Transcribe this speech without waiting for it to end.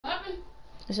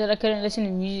I said I couldn't listen to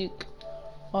music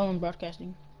while I'm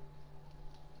broadcasting.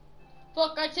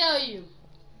 Fuck, I tell you.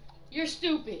 You're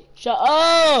stupid. Shut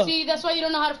up! See, that's why you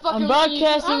don't know how to fucking I'm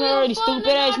broadcasting already, stupid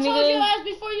ass I told nigga. your ass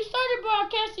before you started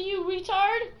broadcasting, you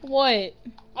retard. What?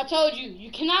 I told you, you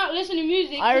cannot listen to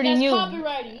music. I already knew.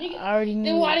 Copywriting, nigga. I already knew.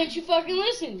 Then why didn't you fucking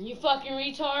listen? You fucking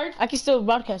retard. I can still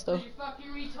broadcast though. You fucking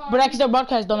retard. But I can still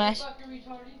broadcast, dumbass. You fucking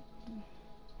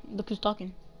retarded. Look who's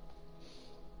talking.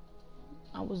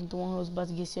 I wasn't the one who was about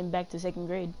to get sent back to 2nd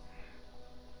grade.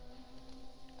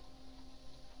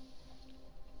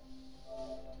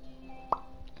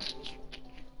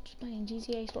 Just playing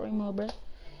GTA story mode, bruh.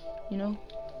 You know?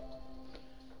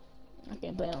 I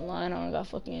can't play online. I don't got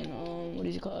fucking, what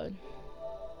is it called?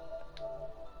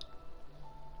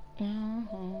 And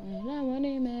I what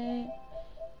it meant.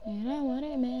 And I what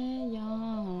it meant,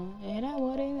 y'all. And I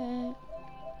what it meant.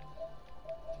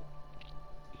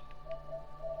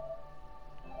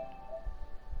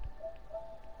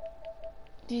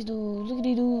 These dudes, look at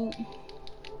these dudes.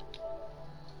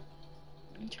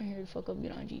 I'm trying to fuck up,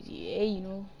 get on GTA, you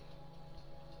know.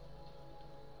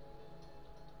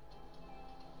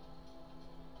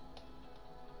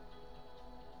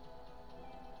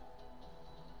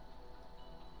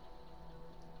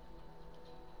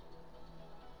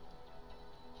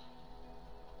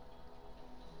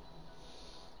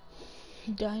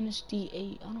 Dynasty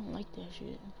 8, I don't like that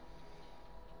shit.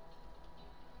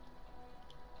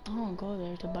 I don't go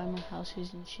there to buy my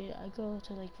houses and shit. I go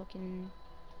to like fucking,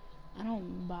 I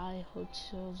don't buy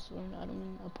hotels, or I don't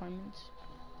mean apartments.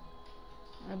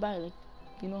 I buy like,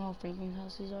 you know how Franklin's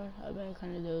houses are? I buy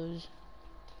kind of those.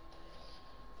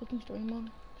 Fucking story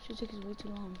mode? Shit takes way too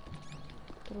long.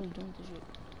 I thought I was done with this shit.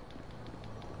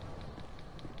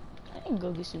 I didn't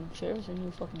go get some shirts or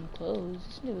new fucking clothes.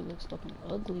 This nigga looks fucking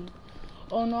ugly.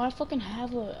 Oh no, I fucking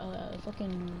have a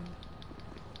fucking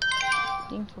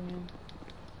thing for him.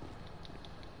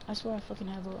 I swear I fucking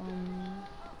have a,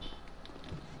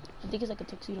 I think it's like a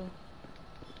tuxedo.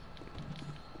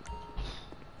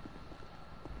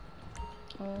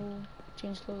 Oh,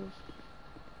 change clothes.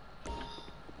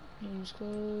 Change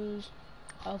clothes.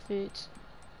 Outfits.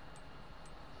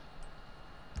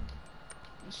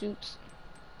 Suits.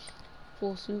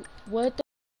 Full suit. What the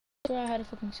f***? I had a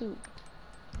fucking suit.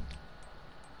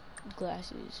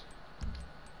 Glasses.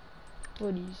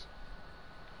 Hoodies.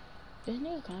 This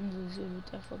nigga kind of looks good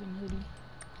with that fucking hoodie.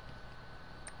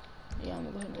 Yeah, I'm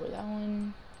gonna go ahead and wear that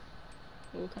one.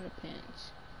 What kind of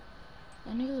pants?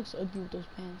 That nigga looks ugly with those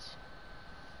pants.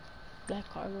 Black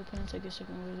cargo pants, I guess I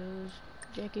can wear those.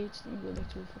 Jackets, let me go back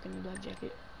to a fucking black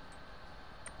jacket.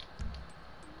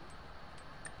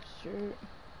 Shirt.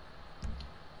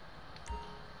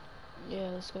 Yeah,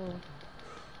 let's go.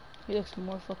 He looks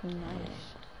more fucking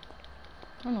nice.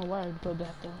 I don't know why I'd put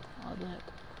black though, all black.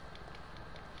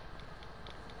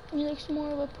 He looks more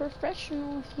of a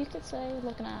professional, if you could say,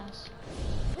 looking ass.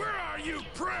 Where are you,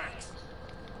 pricks?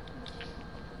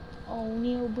 Oh,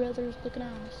 Neo Brothers looking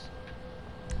ass.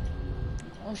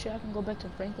 Oh shit, I can go back to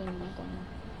Franklin and knock on him.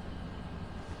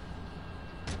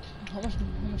 How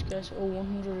much gas? Oh,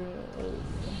 100,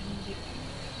 100.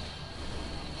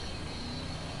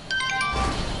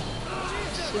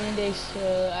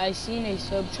 I seen a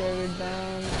sub trailer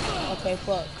down. Okay,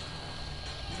 fuck.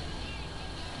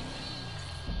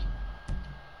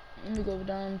 Let me go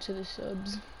down to the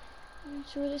subs. I'm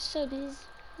sure the subbies.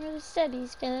 Where the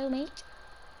subbies, fellow mate?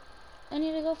 I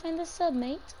need to go find the sub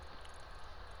mate.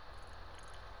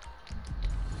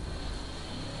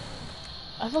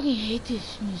 I fucking hate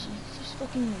this music. This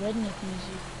fucking redneck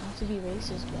music. Not to be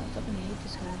racist, but I fucking hate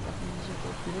this kind of fucking music.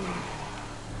 It's weird.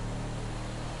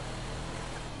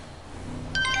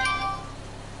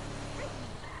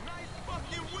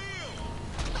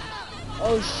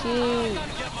 Oh shit.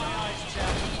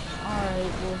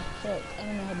 Alright, well, fuck. I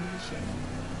don't know how to do this shit.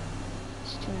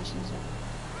 It's too much inside.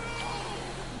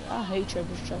 I hate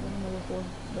Trevor's truck. I don't know what for,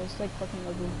 but it's like fucking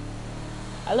ugly.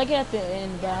 I like it at the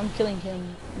end, but I'm killing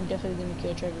him. I'm definitely gonna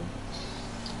kill Trevor.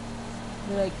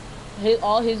 But like,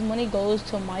 all his money goes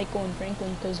to Michael and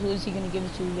Franklin, because who is he gonna give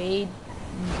it to? Wade?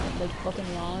 Like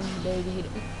fucking Ron? They hate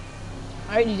it.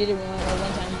 I already did it one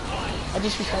time. I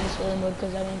just restarted story mode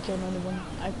because I didn't kill none of them.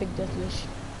 I picked Death Wish.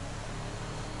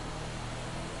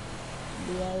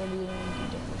 But yeah, I really didn't do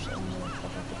Death Wish. I don't know what the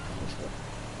fuck I picked Death Wish for.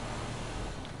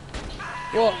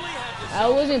 Well, I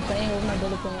wasn't playing with my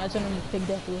brother playing. I told him to pick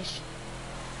Death Wish.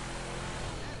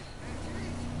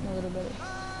 My little brother.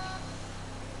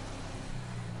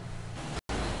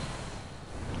 I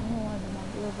don't know why, but my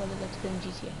little brother likes playing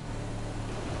GTA.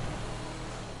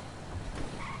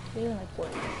 They even like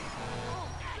Fortnite.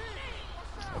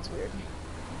 That's weird.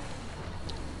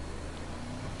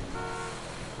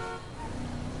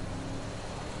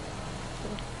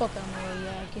 fuck out of my way,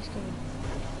 yeah, get scared.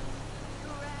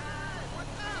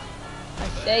 I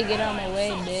say get out of my way,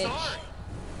 bitch.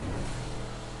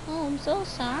 Oh, I'm so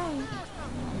sorry. I'm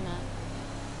not.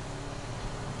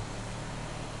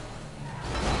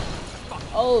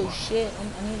 Oh shit, I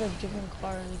need a different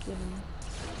car and give me.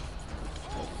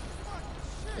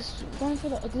 It's going for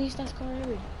the ugliest ass car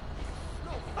ever.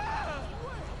 I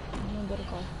need a better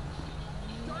car.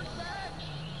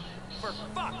 For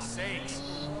fuck's sakes!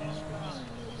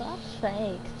 Fuck's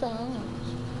sake, son.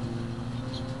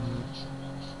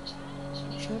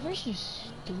 Trevor's just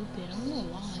stupid. I don't know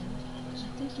why. I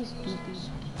think he's stupid.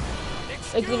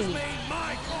 Excuse me,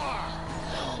 my car!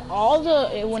 All the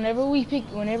whenever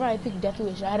I picked Death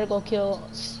Wish, I had to go kill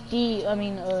Steve. I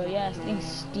think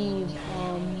Steve.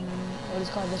 What is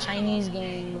it called? The Chinese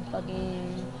gang. The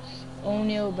fucking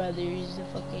O'Neill brothers. The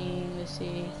fucking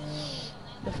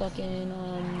I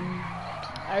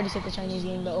already said the Chinese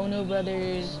gang. The O'Neill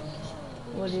brothers.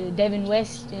 What is it? Devin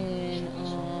West and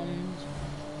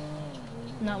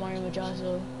not Mario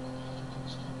Majazo.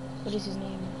 What is his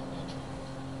name?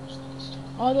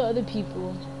 All the other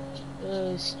people.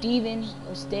 Steven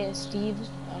or Steve,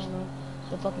 I don't know,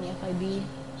 the fucking FIB and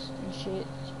shit.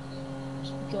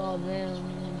 Look at all them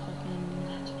and fucking.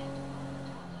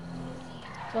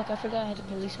 Fuck, I forgot I had the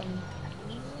police on me.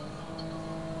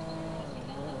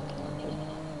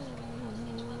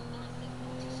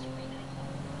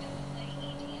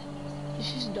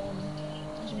 This is dumb.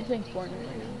 I should be playing Fortnite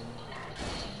right now.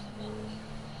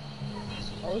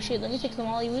 Oh shit, let me take some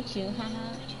Molly with you,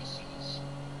 haha.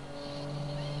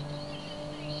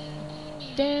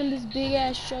 Damn, this big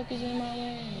ass truck is in my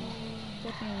way.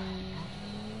 Fucking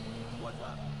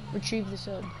retrieve the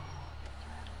sub.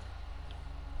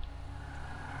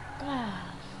 God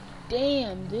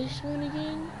damn, this one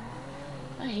again?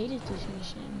 I hated this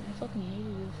mission. I fucking hated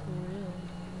it for real.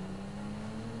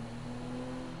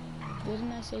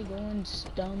 Didn't I say going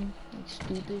dumb, like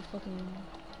stupid, fucking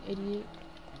idiot?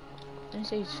 Didn't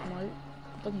say smart. I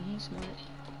fucking hate smart.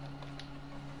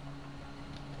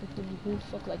 Like, who the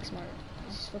fuck like smart?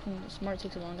 This fucking smart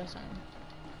takes a long time.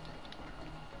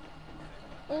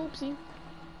 Oopsie.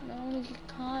 I don't want to get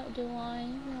caught, do I?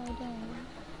 No, I don't.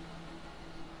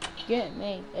 Get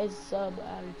me. It's sub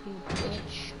out of you,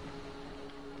 bitch.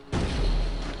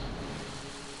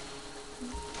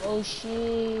 Oh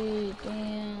shit.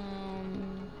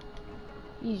 Damn.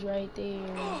 He's right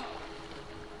there.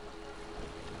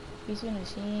 He's gonna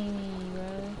see me,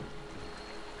 bro.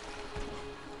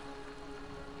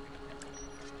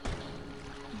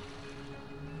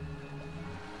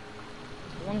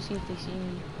 I want to see if they see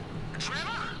me.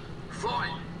 Trevor? Floyd,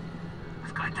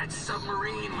 I've got that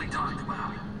submarine we talked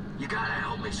about. You gotta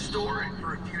help me store it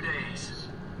for a few days.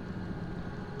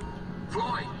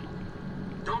 Floyd,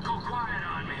 don't go quiet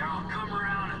on me or I'll come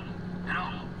around and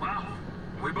well,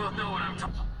 we both know what I'm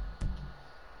talking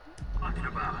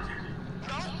about.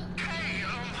 Okay,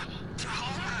 alright.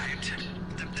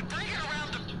 Bring it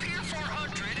around to Pier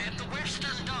 400 at the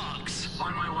Western Docks.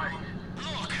 On my way.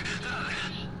 Look,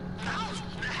 I'll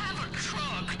have a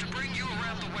truck to bring you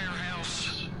around the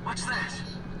warehouse. What's this?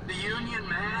 The union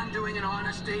man doing an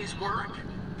honest day's work?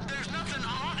 There's nothing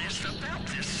honest about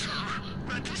this, sir.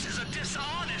 But this is a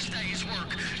dishonest day's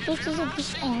work. This is a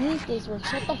dishonest day's work.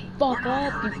 Shut the fuck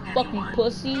up, you fucking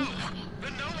pussy. No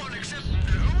one except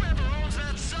whoever owns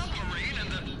that submarine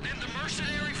and the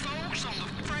mercenary folks on the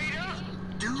freighter.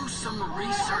 Do some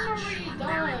research.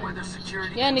 Merryweather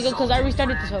Security. Yeah, nigga, because I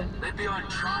restarted this one. They'd be on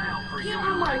trial for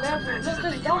human rights offenses if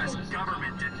the U.S.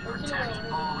 government didn't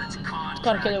protect all its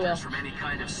contractors from any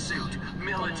kind of suit,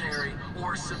 military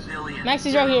or civilian. Max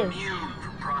is right here. Immune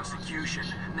from prosecution.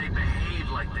 They behave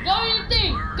like they Go are. your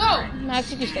thing, go!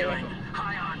 Max, you can stay right here.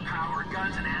 High on power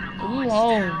guns and Leave me anabolic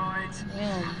alone. steroids.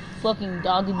 Damn, fucking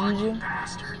dog abuser.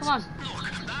 Bastards. Come on.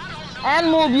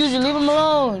 Animal abuser, leave him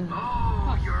alone.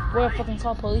 Oh, you're We're right. fucking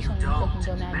call police on you, fucking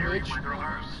dumbass bitch. Merryweather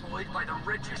are employed by the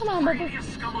richest, Come on, Bubba.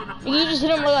 greediest scum on the You planet. just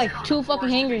hit him with like 2 fucking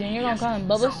hangers and you're gonna call him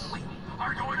Bubbas? So we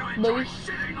are going to enjoy Bubby.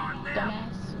 shitting on them.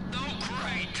 Dumbass. Oh,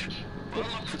 great.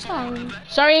 It's fine.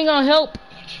 Sorry, ain't gonna help.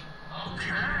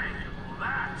 Okay, well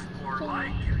that's more like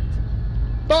it.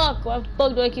 Fuck, why the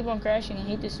fuck do I keep on crashing? I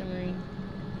hate this submarine.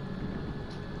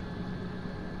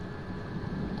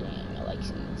 Damn, I like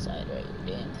seeing inside right.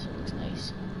 Damn, this one looks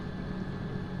nice.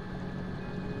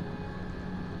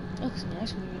 That looks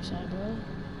nice from your side, bro.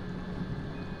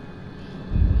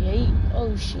 Yay.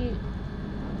 Oh shit.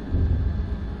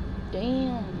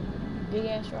 Damn. Big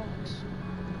ass rocks.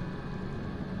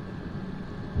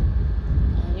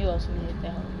 I knew I was gonna hit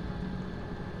that one.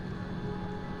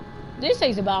 This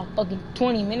takes about fucking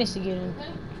 20 minutes to get in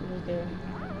right there.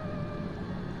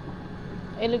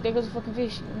 Hey, look, there goes the fucking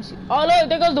fish. Let me see. Oh, look,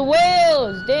 there goes the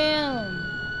whales. Damn.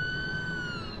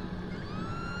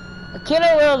 The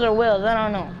killer whales or whales? I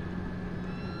don't know.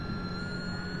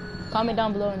 Comment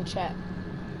down below in the chat.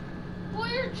 Boy,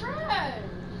 you're trash.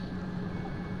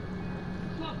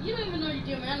 Come on, you don't even know your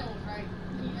damn animals, right?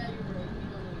 Yeah, you're right. You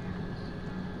don't know your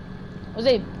animals. Was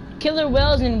they killer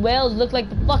whales and whales look like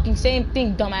the fucking same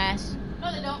thing, dumbass?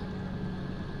 No, they don't.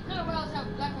 Killer whales have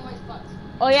black and white spots.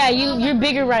 Oh yeah, you're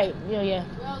bigger, right? Yeah, yeah.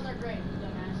 Whales are gray,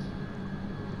 dumbass.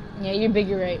 Yeah, you're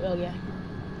bigger, right? Oh yeah.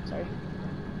 Sorry.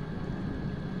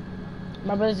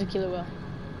 My brother's a killer whale.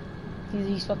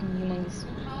 He's fucking humongous.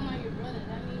 How am I your brother?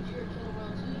 That means you're a killer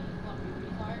whale too, you fucking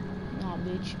retard. Nah,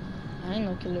 bitch. I ain't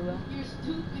no killer whale. You're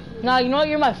stupid. Nah, you know what?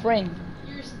 You're my friend.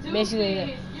 You're stupid. Basically,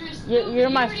 yeah. You're stupid. You're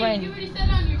my friend. You already said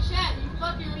on your chat, you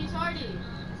fucking retarded.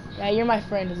 Yeah, you're my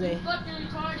friend, Jose. You fucking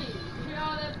retarded. You hear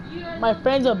all that? You heard My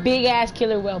friend's a big ass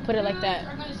killer whale. Put it like that.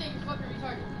 I'm gonna say you're fucking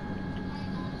retarded.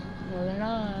 No, they're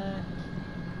not.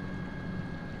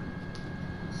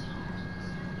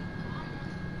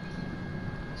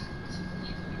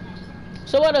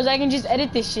 So what else? I can just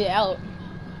edit this shit out.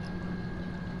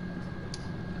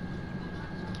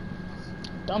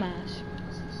 Dumbass.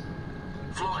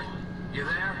 Floyd, you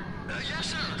there?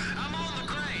 Yes, sir. I'm on the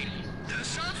crane.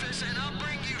 Surface and I'll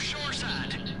bring you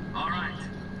shoreside. All right.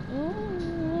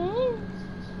 Ooh.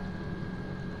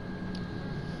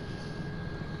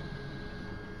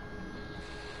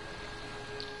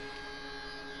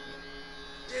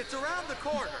 It's around the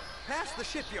corner, past the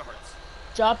shipyards.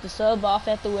 Drop the sub off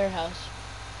at the warehouse.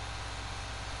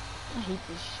 I hate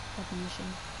this fucking mission.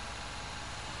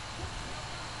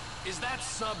 Is that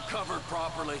sub covered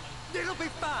properly? It'll be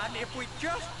fine if we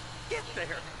just get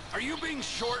there. Are you being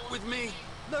short with me?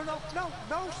 No,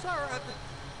 sir.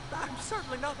 I'm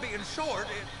certainly not being short.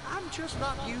 I'm just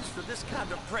not used to this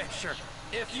kind of pressure.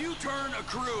 If you turn a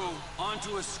crew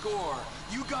onto a score,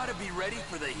 you gotta be ready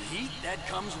for the heat that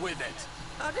comes with it.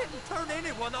 I didn't turn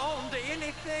anyone on to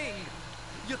anything.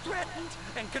 You threatened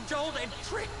and cajoled and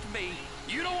tricked me.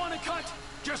 You don't want to cut?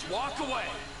 Just walk away.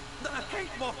 I can't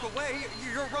walk away.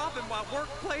 You're robbing my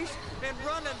workplace and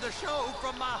running the show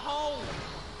from my home.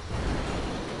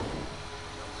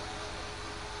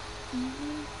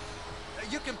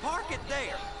 You can park it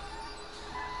there.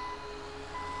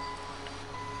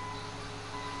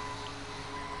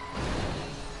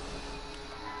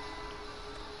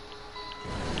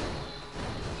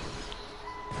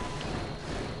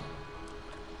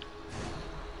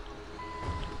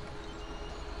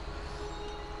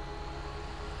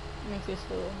 Make this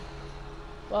little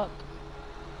fuck.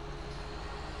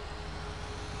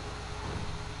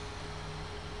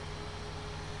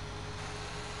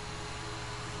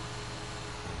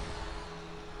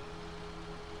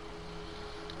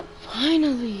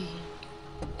 Finally.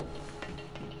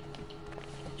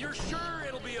 You're sure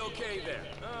it'll be okay there?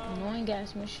 Annoying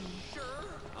gas mission. Sure.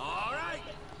 All right.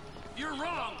 You're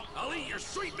wrong. I'll eat your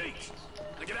sweetmeats.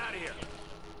 Now get out of here.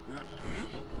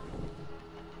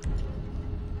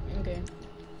 Okay.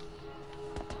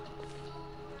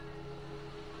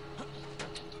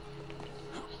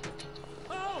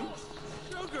 Oh,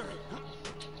 sugar.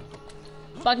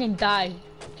 Fucking die.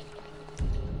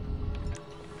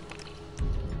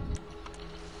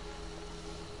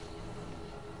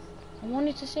 I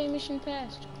wanted to say mission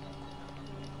passed.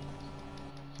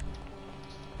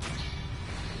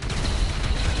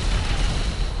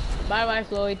 Bye bye,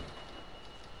 Floyd.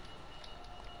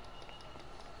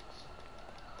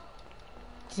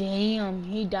 Damn,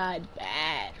 he died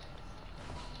bad.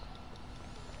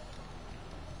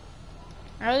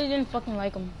 I really didn't fucking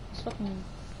like him.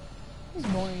 He's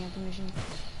boring at the mission.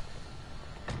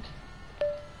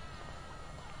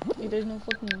 Wait, there's no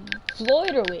fucking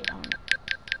Floyd or wait, I don't know.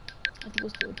 I think it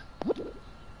was Floyd.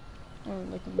 I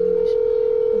don't like him.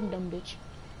 Fucking dumb bitch.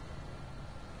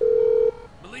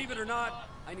 Believe it or not,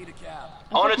 I need a cab.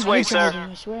 I On fucking its way, hate sir.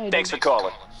 driving, I swear I Thanks do. for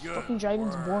calling. Fucking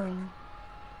driving's boring.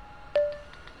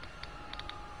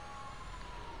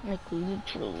 Like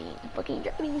literally, fucking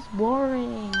driving is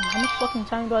boring. How much fucking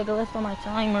time do I got left on my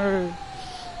timer?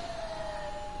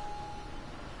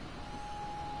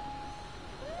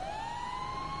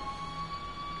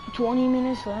 $20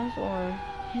 minutes left, or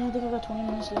yeah, I think I got 20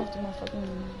 minutes left on my fucking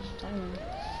timer.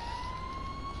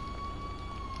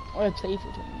 Or I played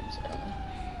for 20 minutes. I don't know.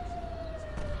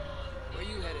 Where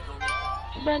you headed,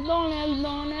 homie? Perdón,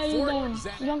 Eldon, Eldon.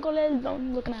 Zach. Uncle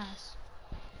Eldon, looking ass.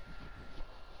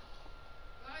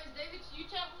 Guys, David's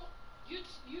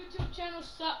YouTube channel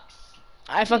sucks.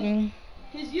 I fucking.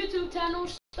 His YouTube channel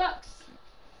sucks.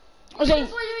 Okay,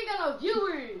 That's why you ain't got no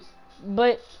viewers.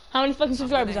 but how many fucking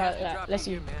subscribers Gonna are have to that? drop Let's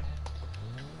you see. here, man.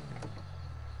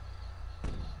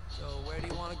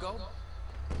 go?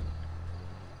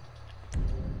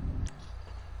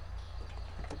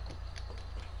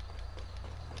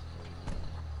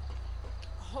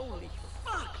 Holy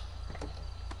fuck!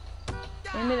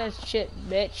 Give me that shit,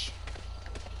 bitch.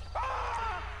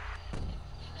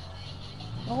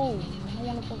 Oh, I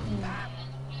wanna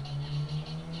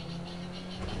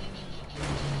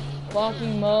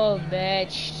fucking move, bitch.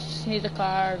 Just need the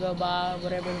cargo bob,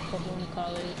 whatever the fuck you wanna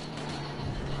call it.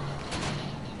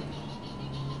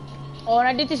 Oh, and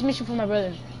I did this mission for my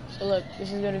brother. So look,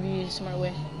 this is gonna be the smart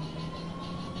way.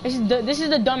 This is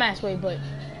the dumbass way, but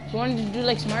if you wanted to do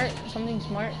like something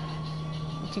smart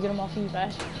to get them off of you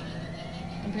fast.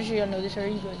 I'm pretty sure y'all know this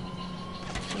already, but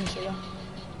let me show y'all.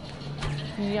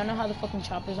 Y'all know how the fucking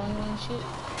chopper's on you and shit? I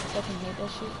fucking hate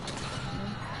that shit.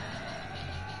 Yeah.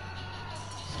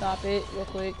 Stop it real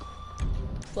quick.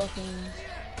 Fucking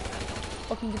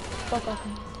get the fuck off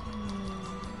me.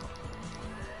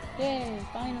 Yay,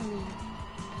 finally.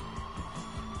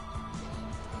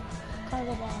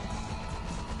 Cargo bomb.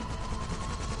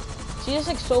 See, it's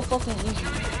like so fucking easy.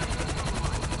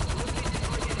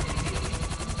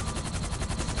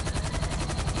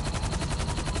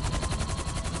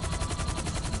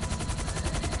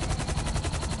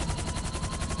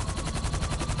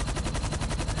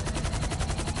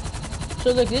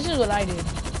 So look, this is what I did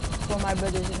for my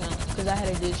brother's account, because I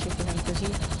had to do this shit for him, because he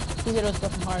said it was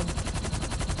fucking hard.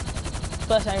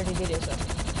 Plus, I already did it, so.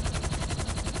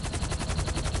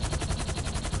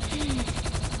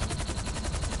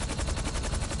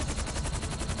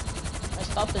 I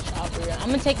stopped the chopper.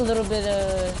 I'm gonna take a little bit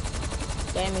of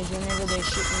damage whenever they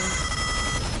shoot me.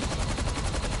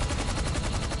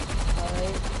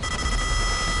 Alright.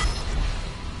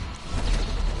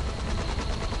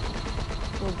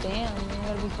 Well, damn, you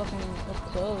gotta be fucking up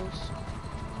close.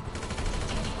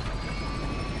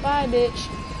 Bye, bitch.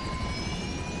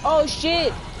 Oh,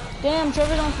 shit. Damn,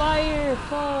 Trevor's on fire.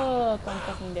 Fuck, I'm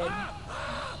fucking dead.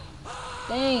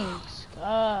 Thanks,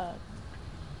 God.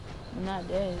 I'm not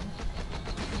dead.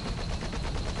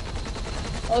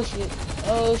 Oh, shit.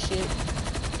 Oh, shit.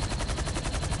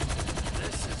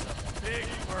 This is a big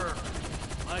bird.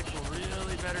 Michael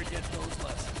really better get those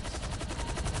lessons.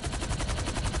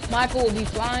 Michael will be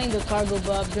flying the cargo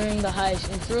bub during the heist.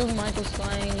 Improve Michael's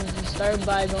flying. Start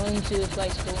by going to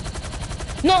flight school.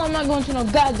 No, I'm not going to no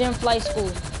goddamn flight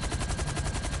school.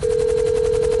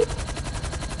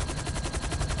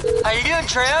 How you doing,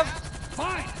 Trev?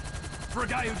 Fine. For a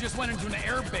guy who just went into an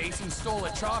air base and stole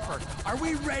a chopper, are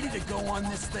we ready to go on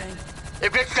this thing?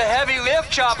 If it's a heavy lift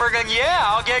chopper, then yeah,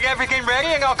 I'll get everything ready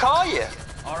and I'll call you.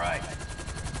 All right.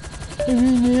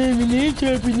 Yeah,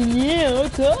 I'll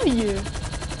call you.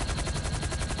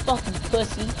 Fucking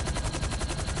pussy.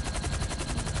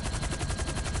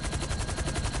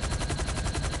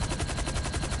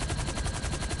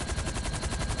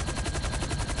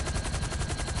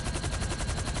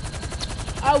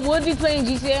 I would be playing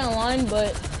GTA Online,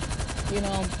 but, you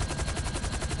know,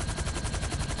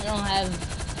 I don't have,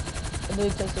 I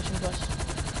believe, PlayStation Plus.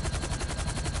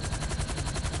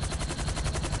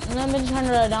 And I've been trying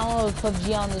to download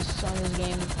PUBG on this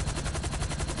game.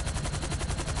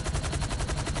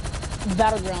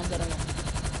 Battlegrounds, I don't know.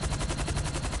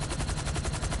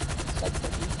 It's like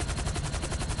PUBG.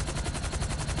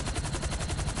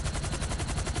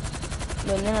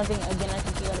 But then I think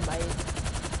you gotta buy it.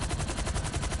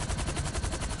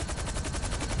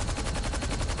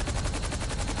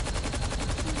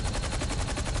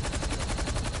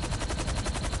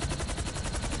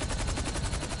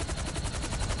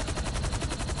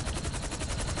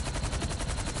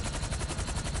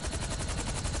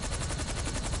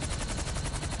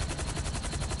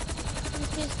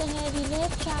 Just a heavy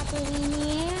lift chopper in the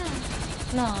air.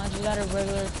 No, I just got a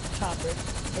regular chopper.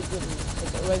 Like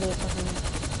a regular fucking,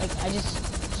 like I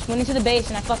just went into the base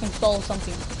and I fucking stole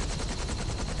something.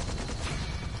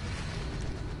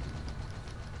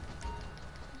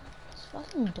 It's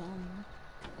fucking dumb.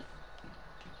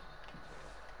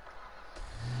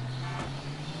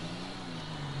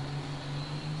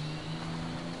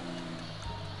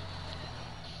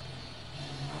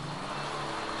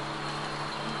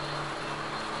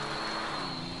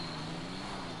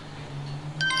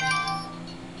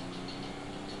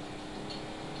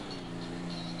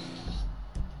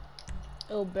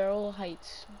 Oh, Barrel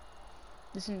Heights.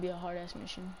 This is gonna be a hard ass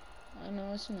mission.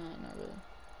 No, it's not really.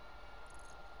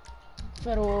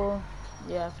 Federal,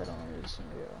 yeah, Federal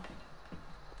Bureau.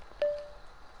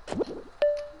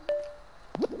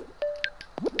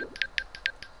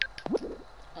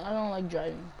 I don't like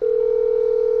driving.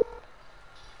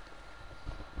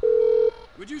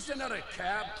 Would you send out a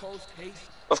cab post haste?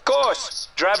 Of course.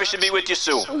 Driver should be with you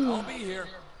soon. I'll be here.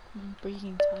 I'm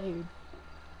freaking tired.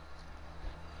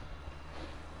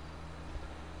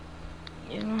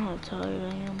 You know how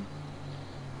tired I am.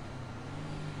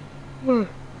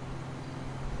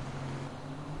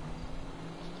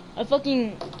 I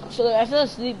fell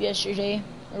asleep yesterday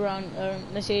around,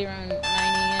 let's say around 9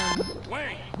 a.m.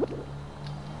 Wait!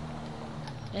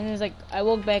 And it's like, I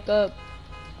woke back up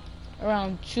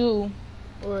around 2,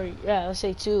 or yeah, let's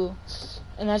say 2.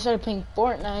 And I started playing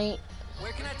Fortnite.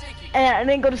 Where can I take you? And I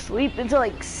didn't go to sleep until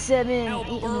like 7, 8 in the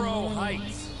Elborough morning.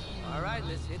 Heights. All right,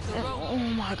 let's hit the And, road. oh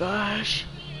my gosh.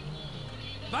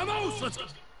 Vamos! Let's go.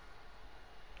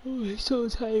 Oh, it's so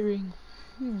tiring.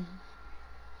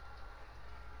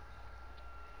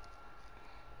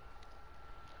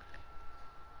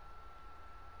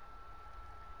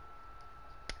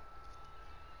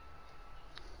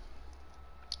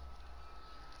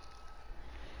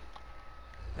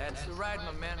 That's the ride,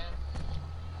 my man.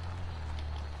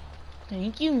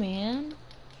 Thank you, man.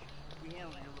 We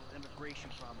handled your little immigration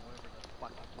problem, whatever the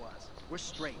fuck it was. We're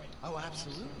straight. Oh,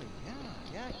 absolutely.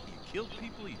 Yeah. You killed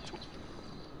people, you took...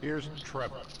 Here's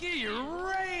Trevor. Get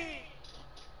right!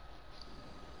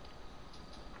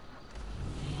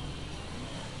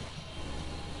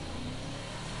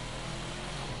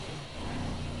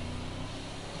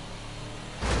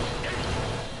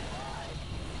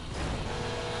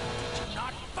 Did you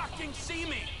not fucking see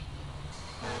me?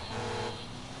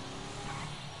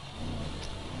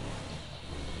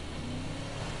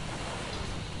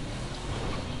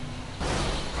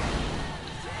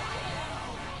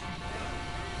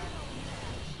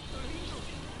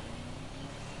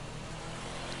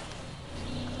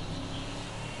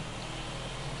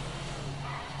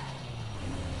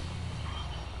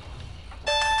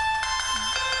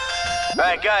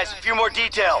 Alright guys, a few more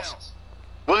details.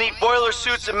 We'll need boiler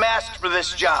suits and masks for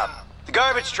this job. The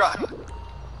garbage truck.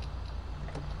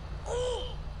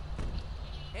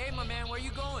 Hey, my man, where you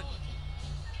going?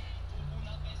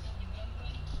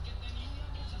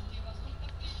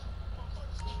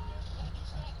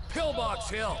 Pillbox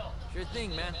Hill. Sure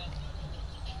thing, man.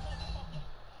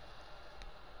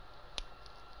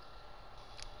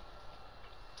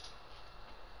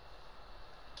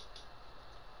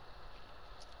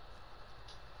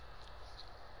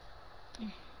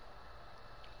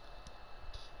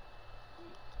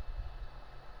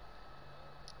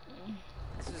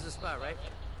 This is the spot, right?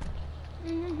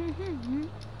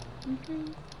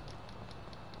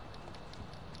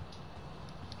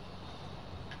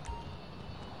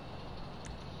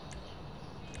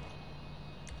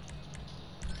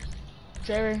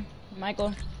 Trevor,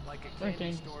 Michael, Like a candy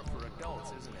working. store for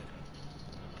adults, isn't it?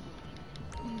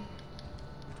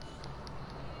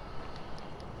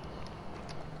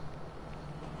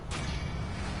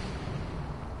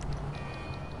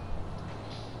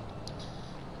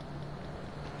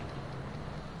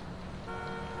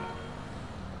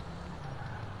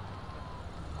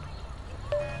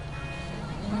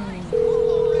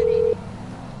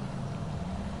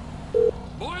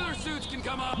 Boiler suits can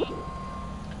come up.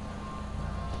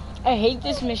 I hate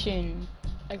this mission.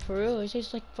 Like for real, it's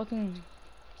just like fucking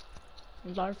a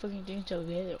lot of fucking things to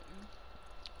get.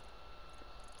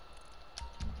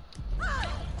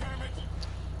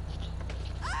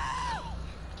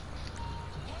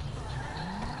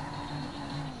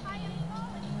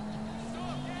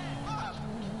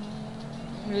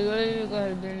 Regardless of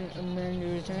have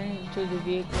been returned to the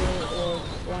vehicle or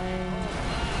flying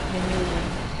the new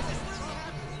one.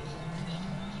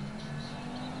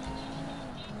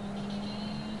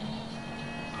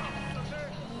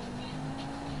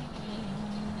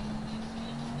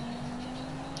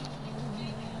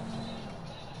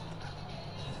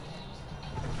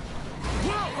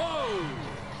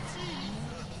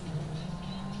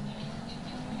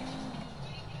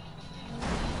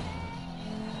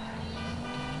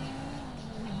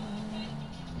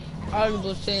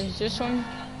 Audible says this one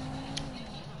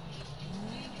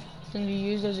can be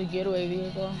used as a getaway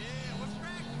vehicle.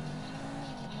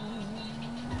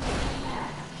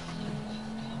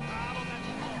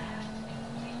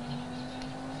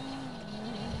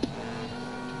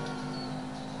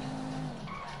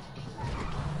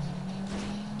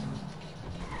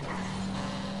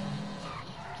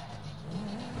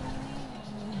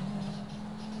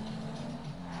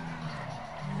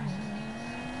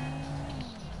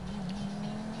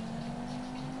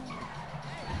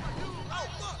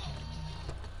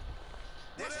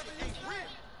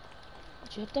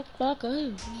 Shut the fuck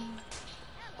up.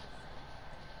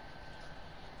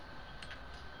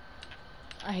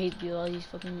 I hate all these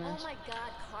fucking masks. Oh my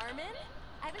god, Carmen?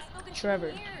 I haven't spoken Trevor.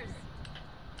 to you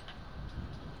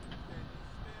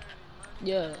in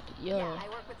years. Yeah. Yeah, I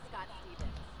work with Scott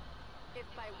Stevens. If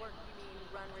by work you mean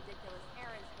run ridiculous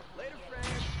errands for Later,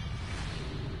 friend.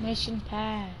 Mission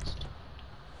passed.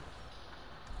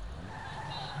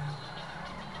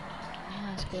 Yeah,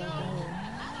 let's go.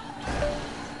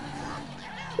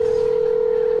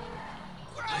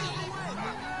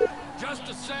 Just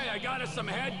to say, I got us some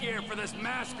headgear for this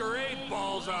masquerade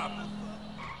balls up.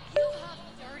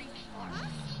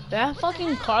 That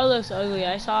fucking car looks ugly.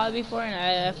 I saw it before and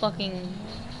I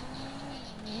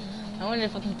wanted to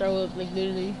fucking throw up, like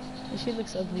literally. This shit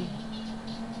looks ugly.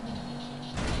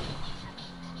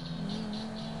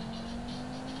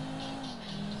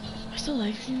 I still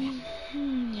live streaming?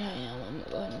 Yeah, I'm gonna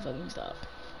go ahead and fucking stop.